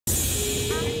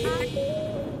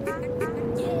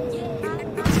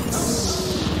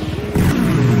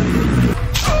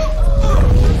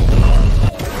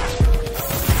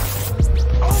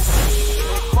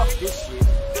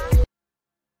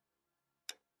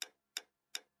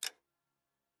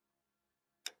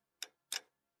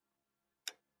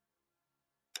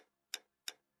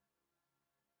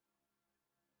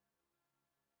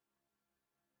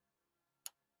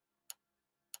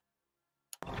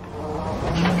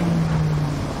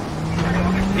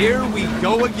Here we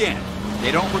go again.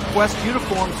 They don't request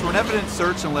uniforms for an evidence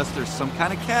search unless there's some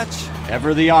kind of catch.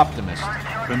 Ever the optimist.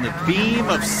 From the beam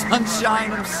of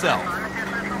sunshine himself.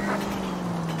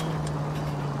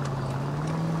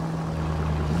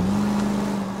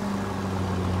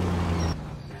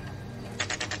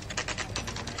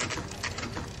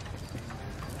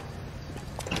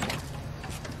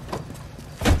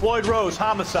 Floyd Rose,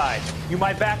 homicide. You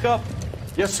might back up?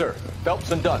 Yes, sir.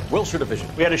 Phelps and Dunn, Wilshire Division.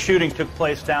 We had a shooting took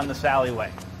place down this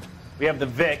alleyway. We have the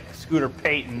Vic, Scooter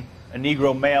Payton, a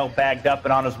Negro male bagged up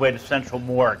and on his way to Central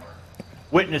Morgue.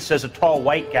 Witness says a tall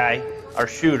white guy, our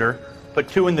shooter, put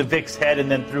two in the Vic's head and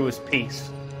then threw his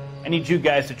piece. I need you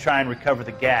guys to try and recover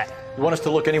the gat. You want us to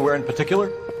look anywhere in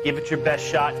particular? Give it your best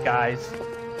shot, guys.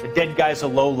 The dead guy's a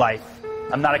lowlife.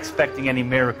 I'm not expecting any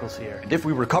miracles here. And if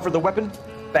we recover the weapon?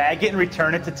 Bag it and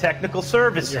return it to technical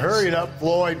services. You hurry it up,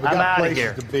 Floyd. We I'm got outta places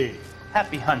here. to be.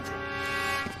 Happy hunting.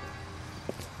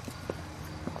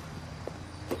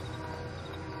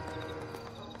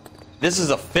 This is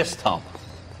a fist hump.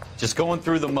 Just going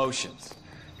through the motions.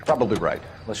 You're probably right.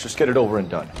 Let's just get it over and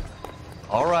done.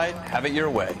 All right, have it your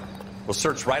way. We'll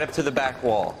search right up to the back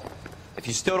wall. If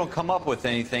you still don't come up with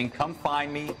anything, come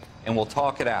find me and we'll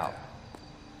talk it out.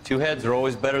 Two heads are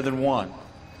always better than one.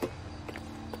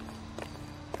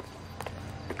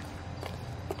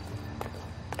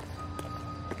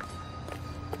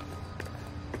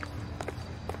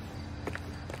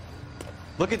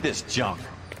 Look at this junk.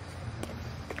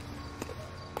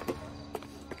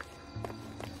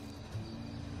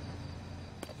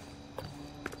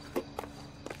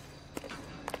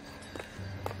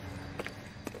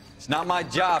 It's not my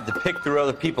job to pick through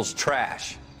other people's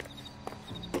trash.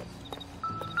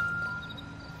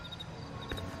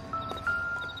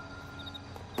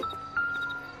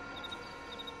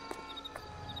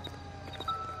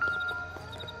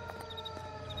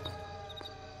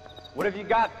 What have you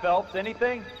got, Phelps?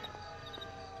 Anything?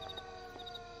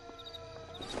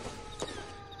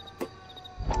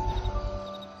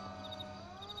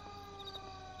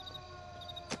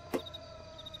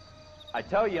 I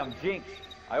tell you, I'm jinxed.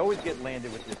 I always get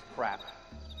landed with this crap.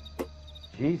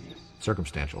 Jesus.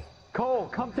 Circumstantial. Cole,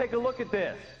 come take a look at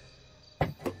this.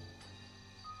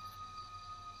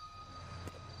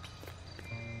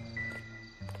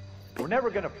 We're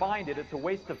never going to find it. It's a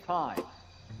waste of time.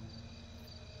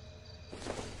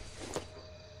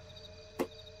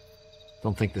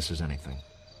 Don't think this is anything.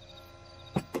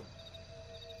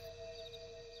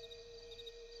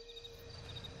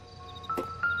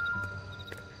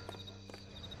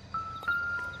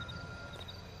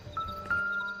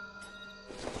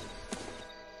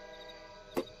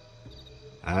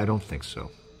 I don't think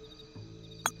so.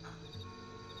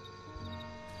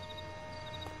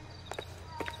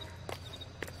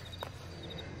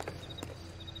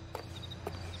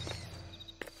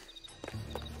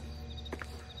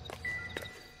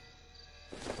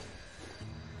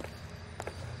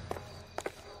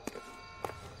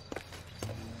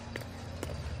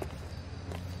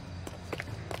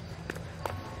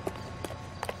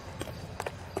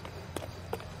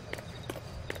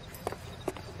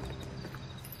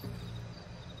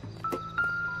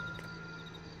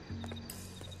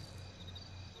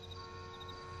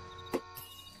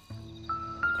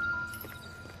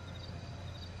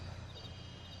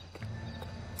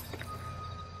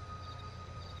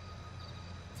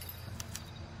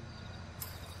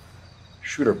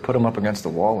 Shooter put him up against the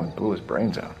wall and blew his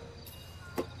brains out.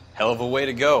 Hell of a way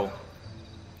to go.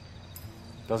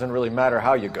 Doesn't really matter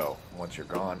how you go once you're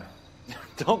gone.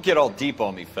 Don't get all deep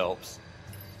on me, Phelps.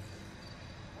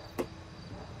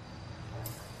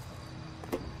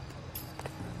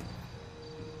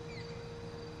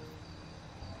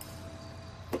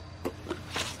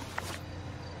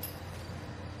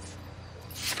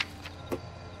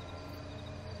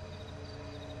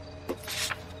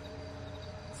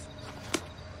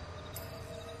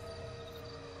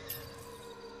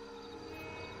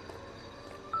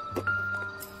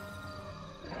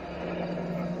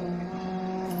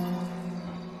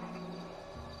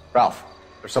 Ralph,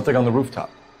 there's something on the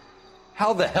rooftop.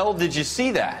 How the hell did you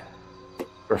see that?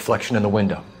 A reflection in the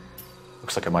window.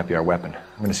 Looks like it might be our weapon.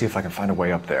 I'm gonna see if I can find a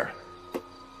way up there.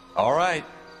 All right,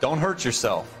 don't hurt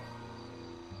yourself.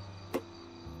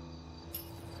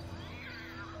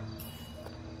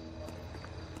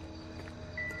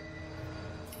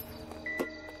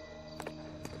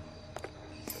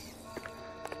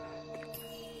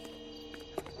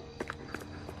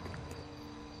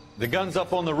 The gun's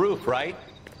up on the roof, right?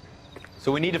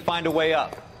 So we need to find a way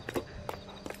up.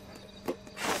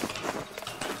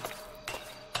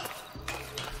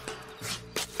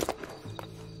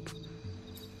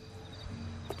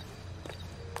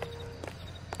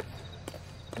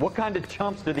 What kind of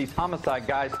chumps do these homicide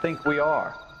guys think we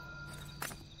are?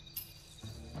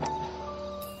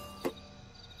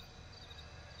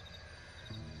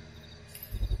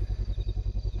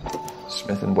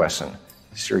 Smith & Wesson,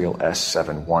 serial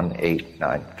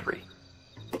S71893.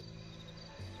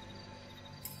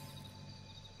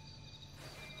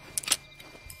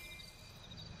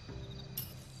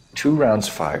 Two rounds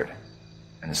fired,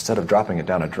 and instead of dropping it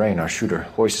down a drain, our shooter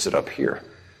hoists it up here.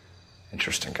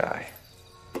 Interesting guy.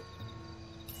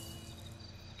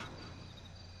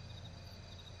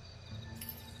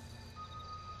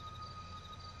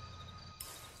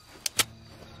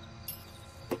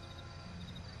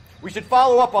 We should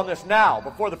follow up on this now,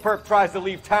 before the perp tries to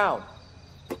leave town.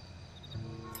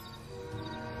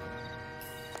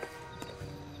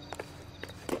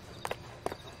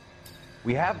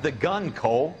 We have the gun,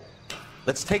 Cole.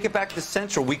 Let's take it back to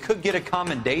Central. We could get a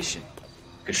commendation.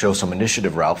 Could show some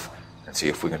initiative, Ralph, and see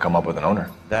if we can come up with an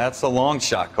owner. That's a long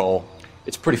shot, Cole.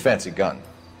 It's a pretty fancy gun.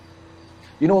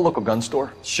 You know a local gun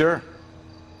store? Sure.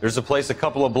 There's a place a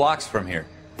couple of blocks from here.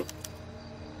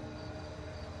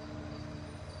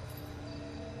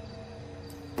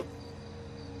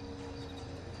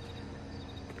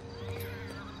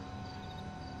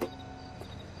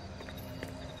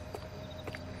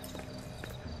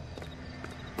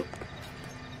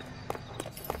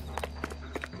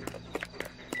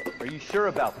 Are you sure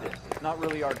about this? It's not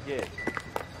really our gig.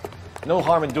 No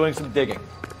harm in doing some digging.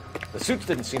 The suits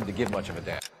didn't seem to give much of a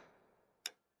damn.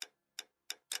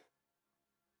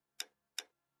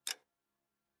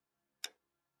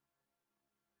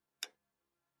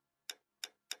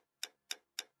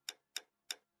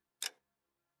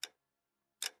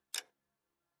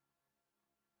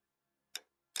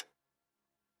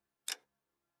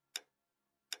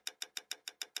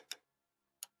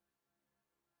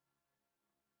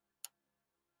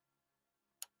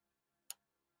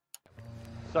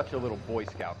 Such a little Boy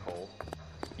Scout, Cole.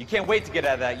 You can't wait to get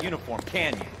out of that uniform,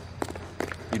 can you?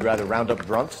 You'd rather round up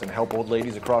drunks than help old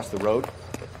ladies across the road?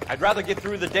 I'd rather get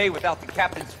through the day without the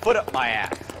captain's foot up my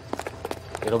ass.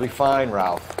 It'll be fine,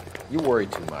 Ralph. You worry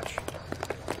too much.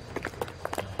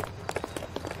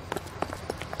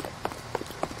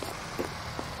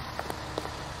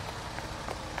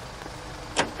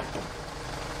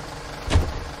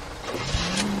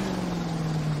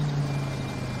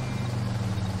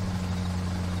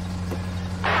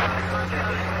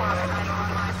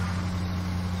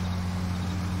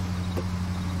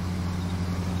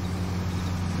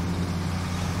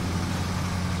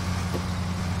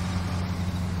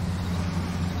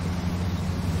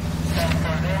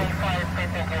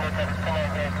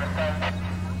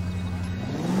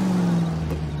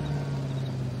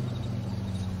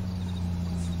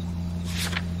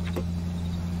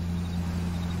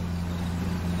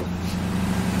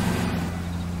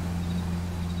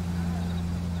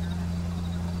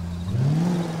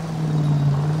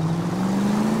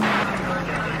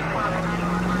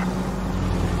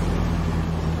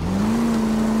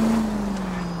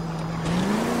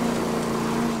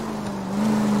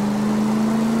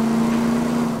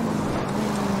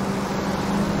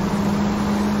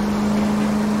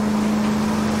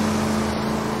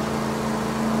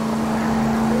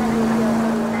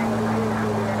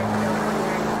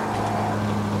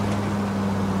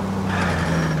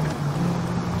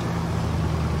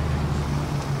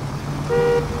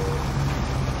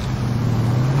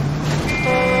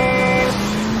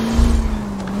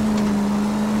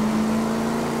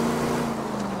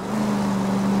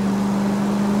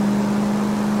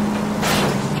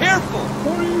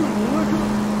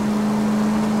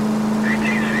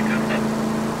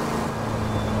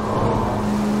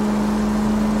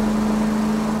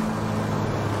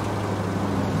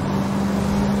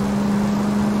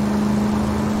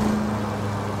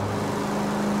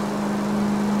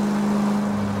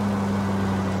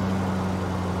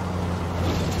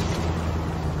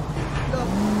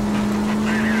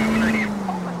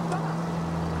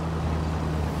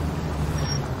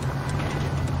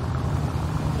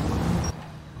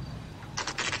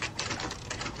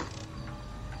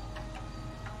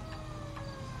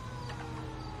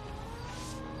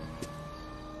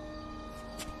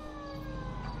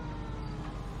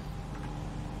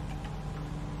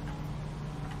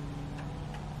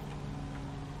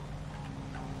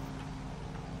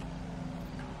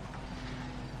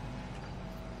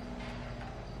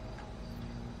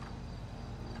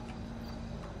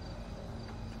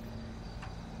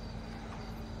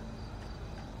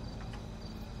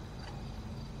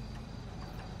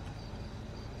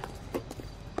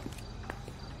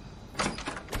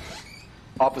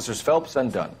 Officers Phelps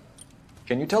and Dunn.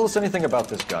 Can you tell us anything about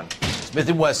this gun?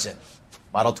 Smith & Wesson.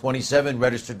 Model 27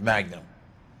 registered Magnum.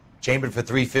 Chambered for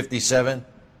 .357,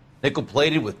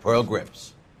 nickel-plated with pearl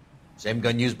grips. Same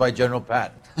gun used by General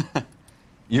Patton.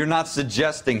 You're not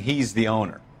suggesting he's the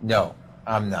owner? No,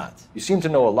 I'm not. You seem to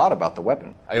know a lot about the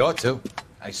weapon. I ought to.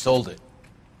 I sold it.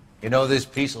 You know, this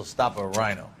piece will stop a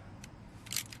rhino.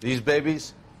 These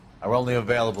babies are only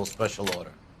available special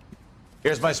order.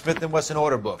 Here's my Smith & Wesson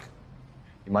order book.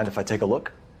 You mind if I take a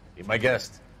look? Be my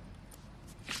guest.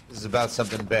 This is about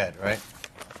something bad, right?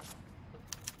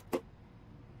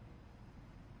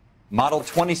 Model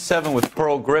 27 with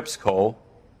pearl grips, Cole.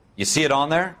 You see it on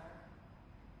there?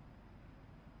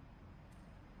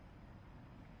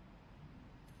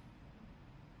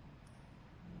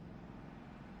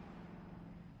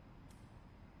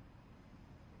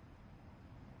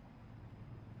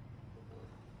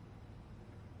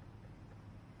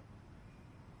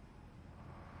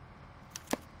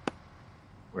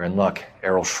 We're in luck.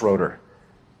 Errol Schroeder,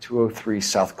 203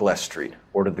 South Glass Street.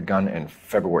 Ordered the gun in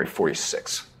February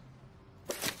 '46.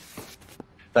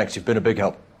 Thanks, you've been a big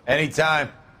help. Anytime.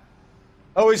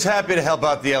 Always happy to help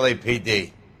out the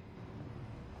LAPD.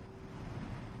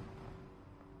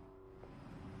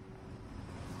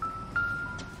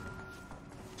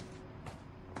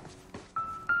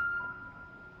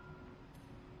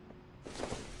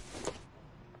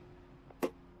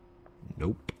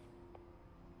 Nope.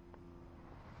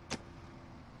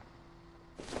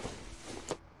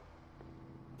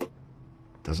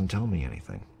 Doesn't tell me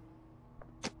anything.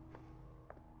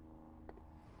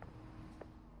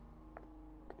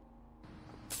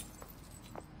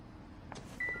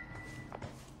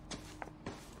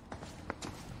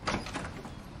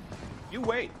 You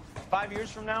wait. 5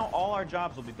 years from now, all our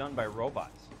jobs will be done by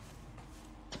robots.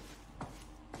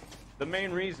 The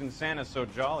main reason Santa's so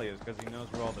jolly is because he knows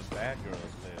where all the bad girls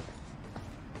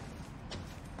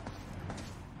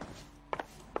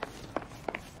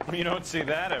live. You don't see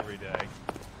that every day.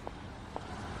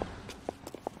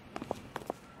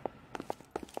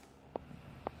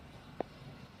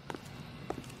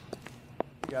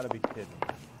 You gotta be kidding.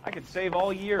 I could save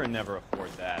all year and never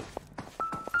afford that.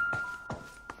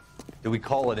 Do we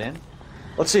call it in?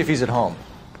 Let's see if he's at home.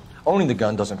 Owning the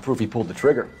gun doesn't prove he pulled the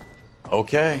trigger.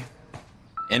 Okay.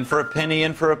 In for a penny,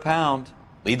 in for a pound.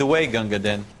 Lead the way, Gunga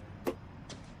Din. It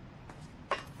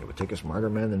would take a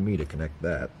smarter man than me to connect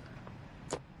that.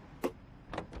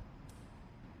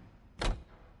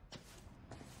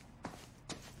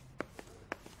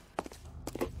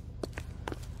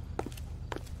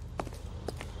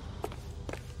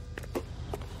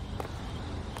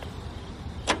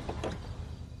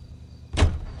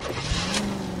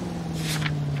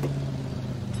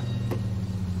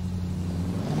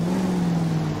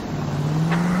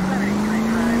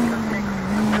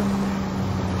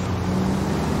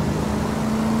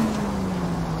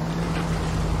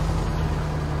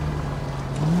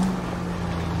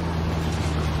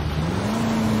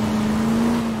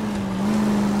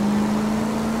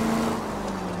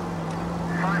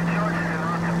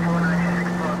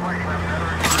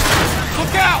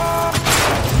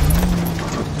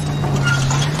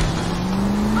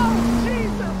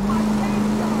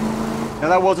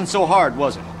 That wasn't so hard,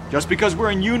 was it? Just because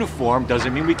we're in uniform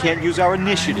doesn't mean we can't use our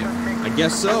initiative. I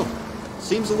guess so.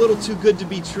 Seems a little too good to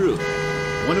be true.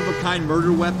 One-of-a-kind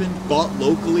murder weapon, bought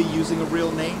locally using a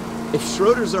real name. If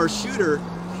Schroeder's our shooter,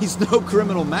 he's no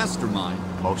criminal mastermind.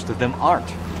 Most of them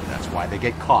aren't. That's why they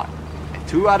get caught. And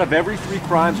 2 out of every 3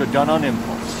 crimes are done on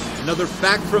impulse. Another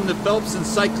fact from the Phelps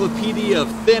Encyclopedia of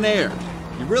Thin Air.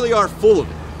 You really are full of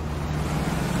it.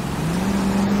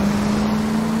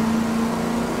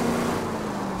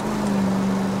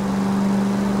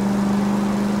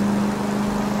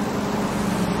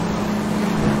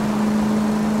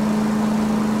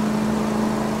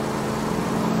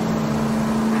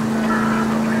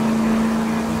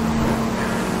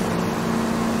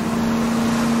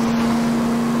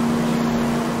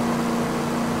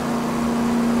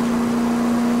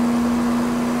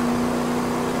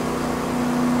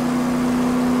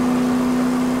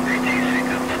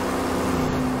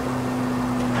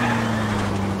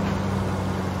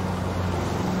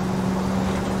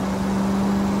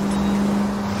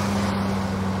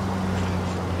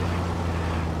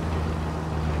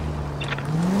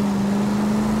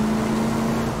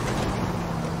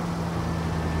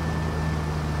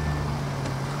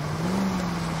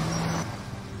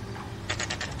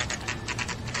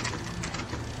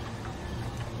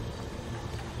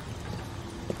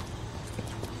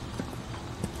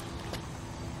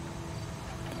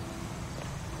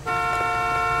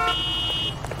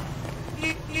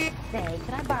 Say,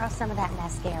 could I borrow some of that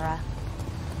mascara?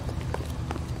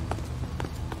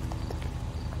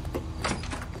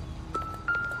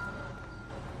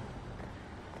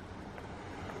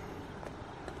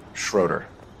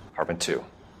 2.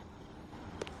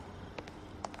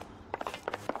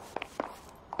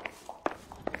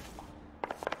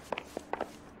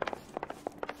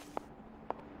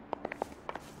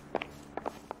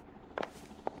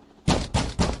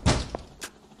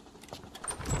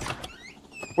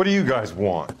 What do you guys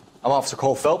want? I'm Officer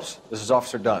Cole Phelps. This is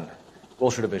Officer Dunn,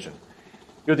 Wilshire Division.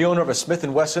 You're the owner of a Smith &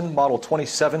 Wesson Model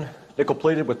 27,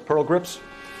 nickel-plated with pearl grips?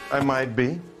 I might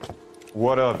be.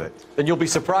 What of it? Then you'll be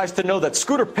surprised to know that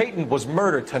Scooter Payton was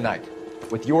murdered tonight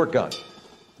with your gun.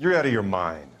 You're out of your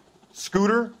mind.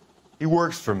 Scooter? He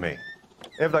works for me.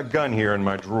 I have that gun here in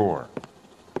my drawer.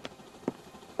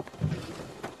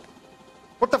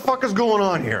 What the fuck is going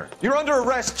on here? You're under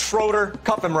arrest, Schroeder.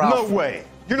 Cuff him, Ralph. No way.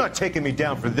 You're not taking me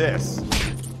down for this.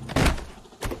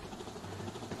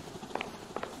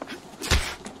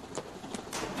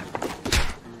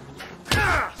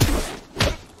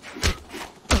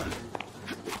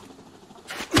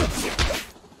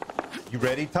 You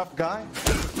ready, tough guy?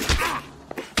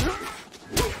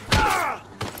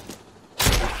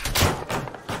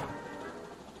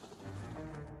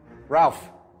 Ralph,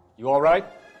 you all right?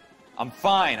 I'm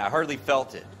fine. I hardly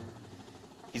felt it.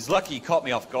 He's lucky he caught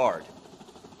me off guard.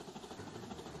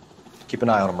 Keep an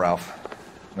eye on him, Ralph.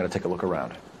 I'm gonna take a look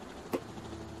around.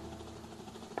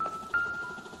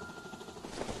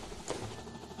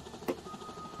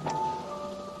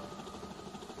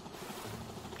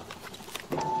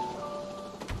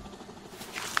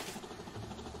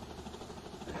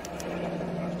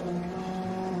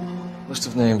 List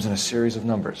of names and a series of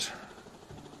numbers.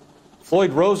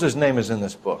 Floyd Rose's name is in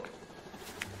this book.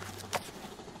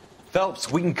 Phelps,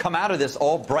 we can come out of this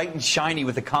all bright and shiny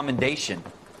with a commendation.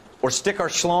 Or stick our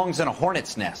schlongs in a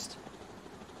hornet's nest.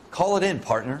 Call it in,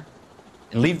 partner.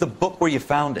 And leave the book where you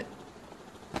found it.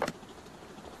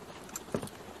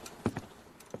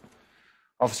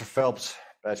 Officer Phelps,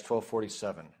 badge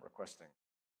 1247, requesting.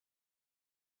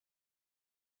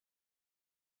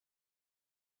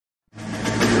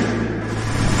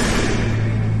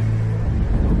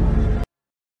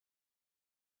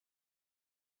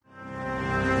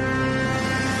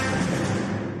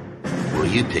 Well,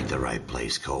 you picked the right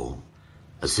place, Cole.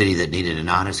 A city that needed an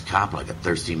honest cop like a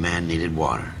thirsty man needed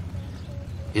water.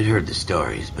 You'd heard the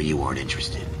stories, but you weren't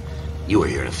interested. You were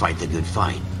here to fight the good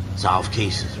fight, solve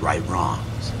cases, right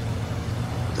wrongs.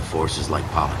 But the force is like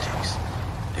politics.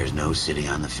 There's no sitting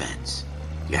on the fence.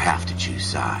 You have to choose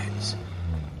sides.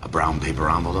 A brown paper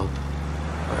envelope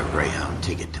or a Greyhound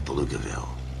ticket to Palookaville.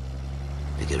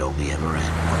 It could only ever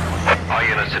end one way. All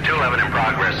units to 211 in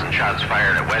progress and shots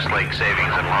fired at Westlake Savings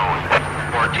and Loan,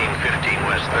 1415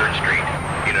 West 3rd Street.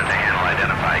 Unit to handle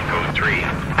identified code 3.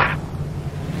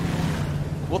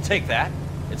 We'll take that.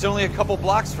 It's only a couple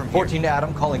blocks from here. 14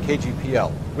 Adam calling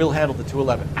KGPL. We'll handle the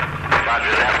 211.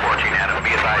 Roger that, 14 Adam. Be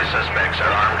advised, suspects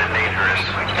are armed and dangerous.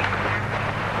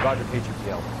 Roger,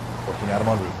 KGPL. 14 Adam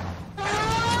en route.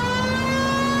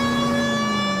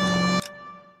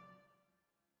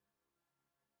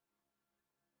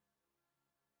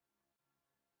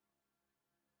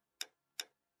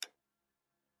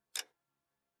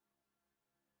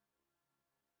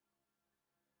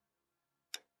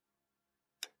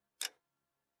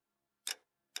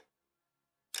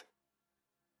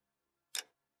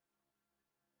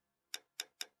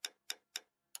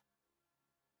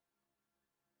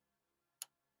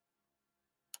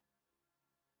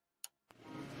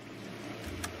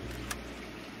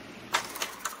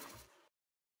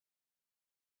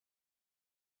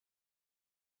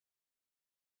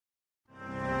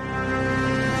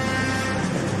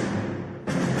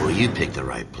 You picked the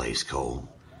right place, Cole.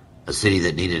 A city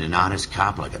that needed an honest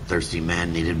cop like a thirsty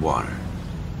man needed water.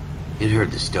 You'd heard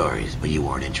the stories, but you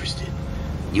weren't interested.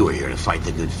 You were here to fight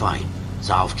the good fight,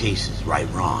 solve cases, right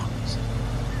wrongs.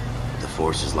 But the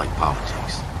force is like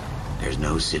politics. There's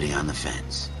no sitting on the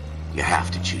fence. You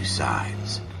have to choose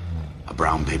sides. A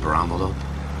brown paper envelope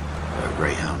or a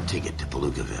Greyhound ticket to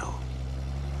Palookaville.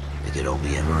 It could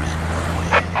only ever end one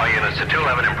way. All units to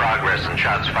 211 in progress and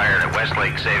shots fired at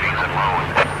Westlake Savings and Loan,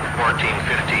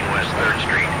 1415 West 3rd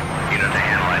Street. Unit to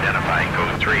handle identified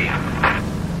code 3.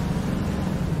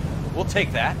 We'll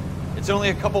take that. It's only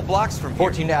a couple blocks from here.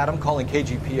 14 Adam calling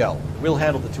KGPL. We'll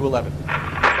handle the 211.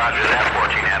 Roger that,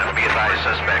 14 Adam. Be advised,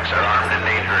 suspects are armed and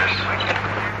dangerous.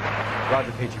 Roger,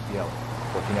 KGPL.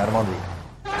 14 Adam en route.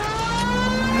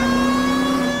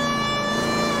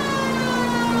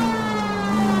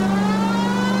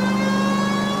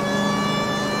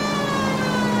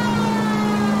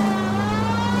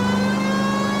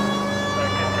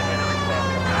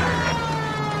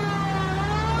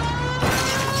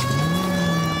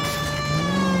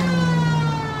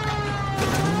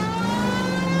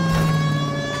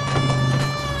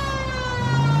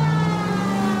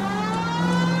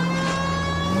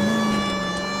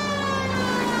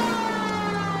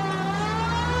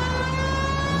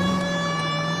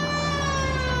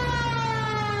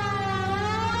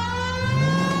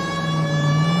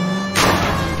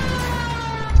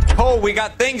 We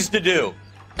got things to do.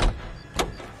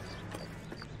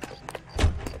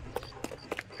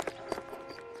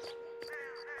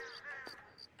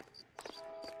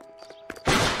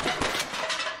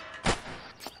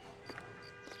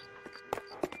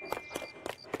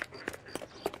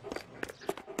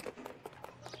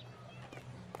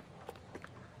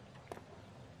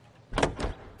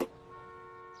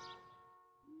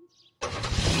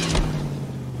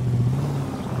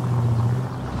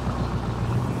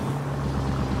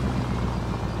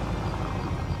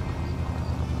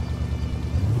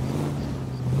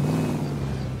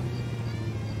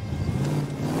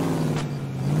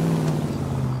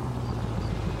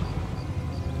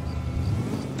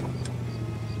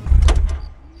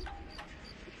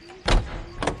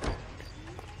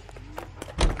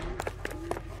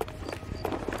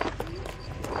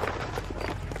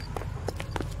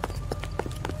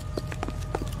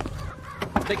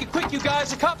 Make it quick, you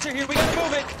guys. The cops are here. We gotta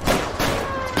move it.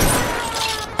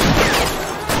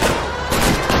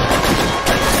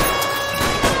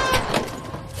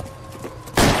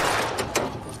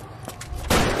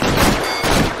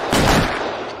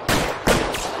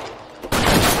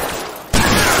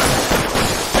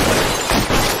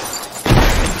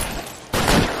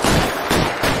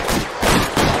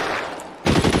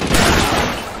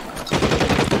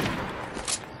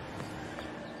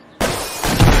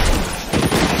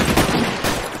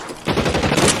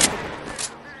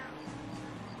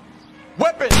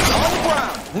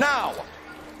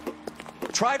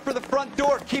 Try for the front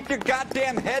door. Keep your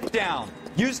goddamn head down.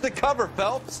 Use the cover,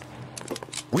 Phelps.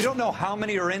 We don't know how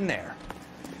many are in there.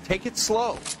 Take it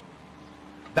slow.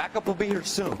 Backup will be here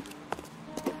soon.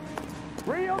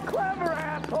 Real clever,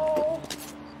 asshole!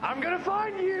 I'm gonna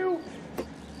find you!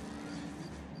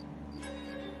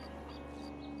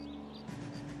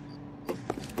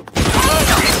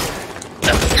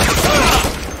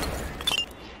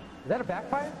 Is that a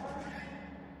backfire?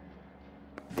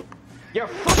 You're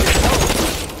fucking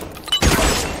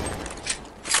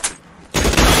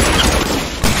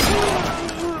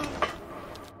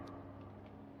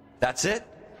That's it?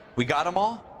 We got them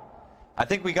all? I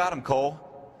think we got them, Cole.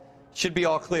 Should be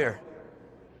all clear.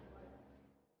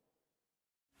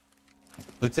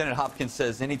 Lieutenant Hopkins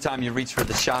says anytime you reach for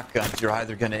the shotguns, you're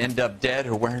either going to end up dead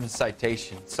or wearing a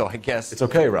citation. So I guess... It's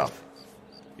okay, Ralph.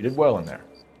 You did well in there.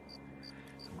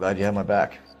 I'm glad you had my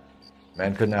back.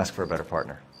 Man couldn't ask for a better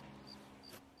partner.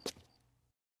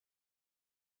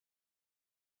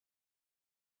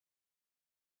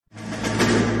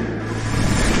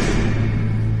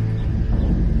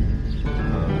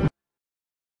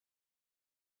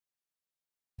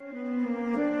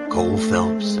 Cole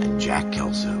Phelps and Jack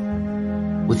Kelso.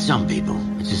 With some people,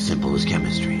 it's as simple as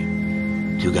chemistry.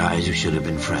 Two guys who should have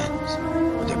been friends,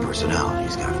 but their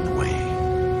personalities got in the way.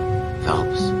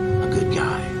 Phelps, a good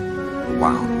guy,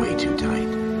 wound way too tight.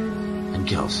 And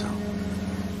Kelso,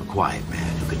 a quiet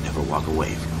man who could never walk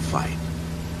away from a fight.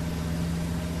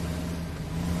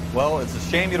 Well, it's a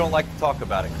shame you don't like to talk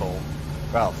about it, Cole.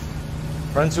 Ralph,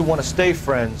 friends who want to stay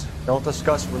friends don't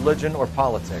discuss religion or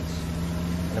politics.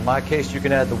 And in my case, you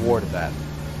can add the war to that.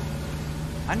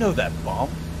 I know that bum.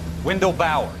 Wendell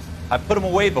Bowers. I put him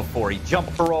away before. He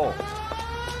jumped parole.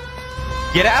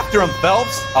 Get after him,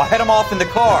 Phelps. I'll head him off in the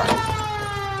car.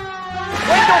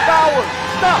 Wendell Bowers!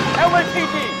 Stop!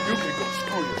 LAPD! You can go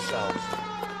screw yourselves.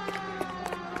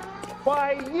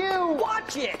 Why, you!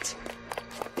 Watch it!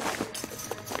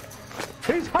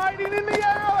 He's hiding in the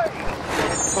alley!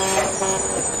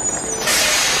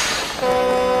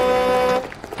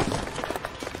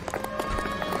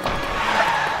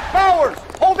 Bowers!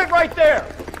 Hold it right there!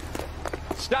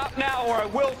 Stop now or I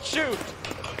will shoot.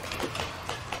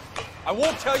 I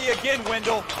won't tell you again,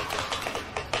 Wendell.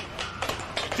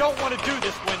 Don't want to do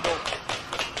this, Wendell.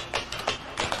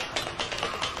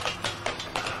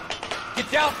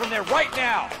 Get down from there right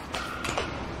now.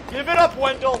 Give it up,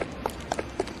 Wendell.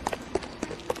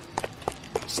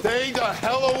 Stay the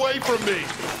hell away from me.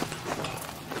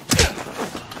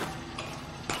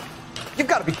 You've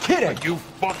got to be kidding. You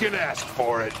fucking asked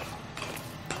for it.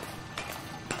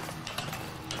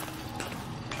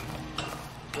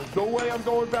 There's no way I'm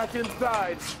going back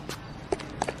inside.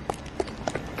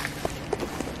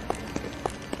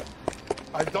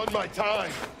 I've done my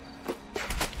time.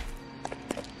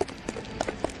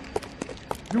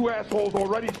 You assholes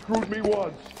already screwed me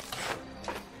once.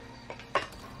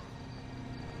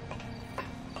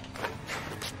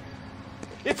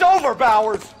 It's over,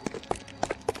 Bowers.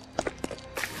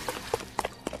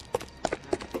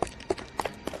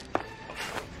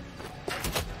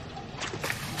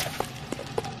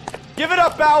 Give it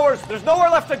up, Bowers! There's nowhere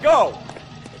left to go!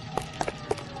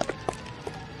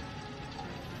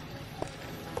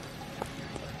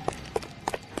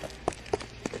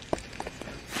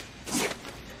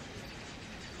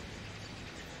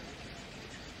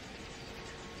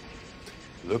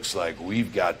 Looks like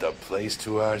we've got the place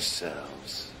to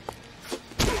ourselves.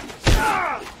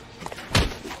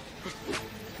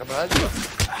 Come on.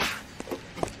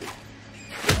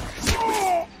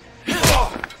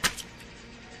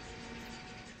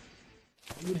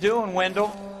 What you doing,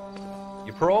 Wendell?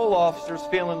 Your parole officer's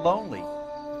feeling lonely.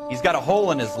 He's got a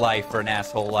hole in his life for an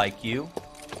asshole like you.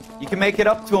 You can make it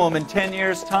up to him in 10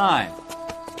 years' time.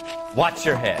 Watch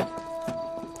your head.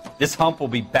 This hump will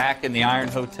be back in the Iron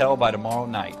Hotel by tomorrow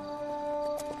night.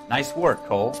 Nice work,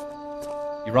 Cole.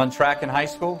 You run track in high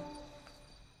school?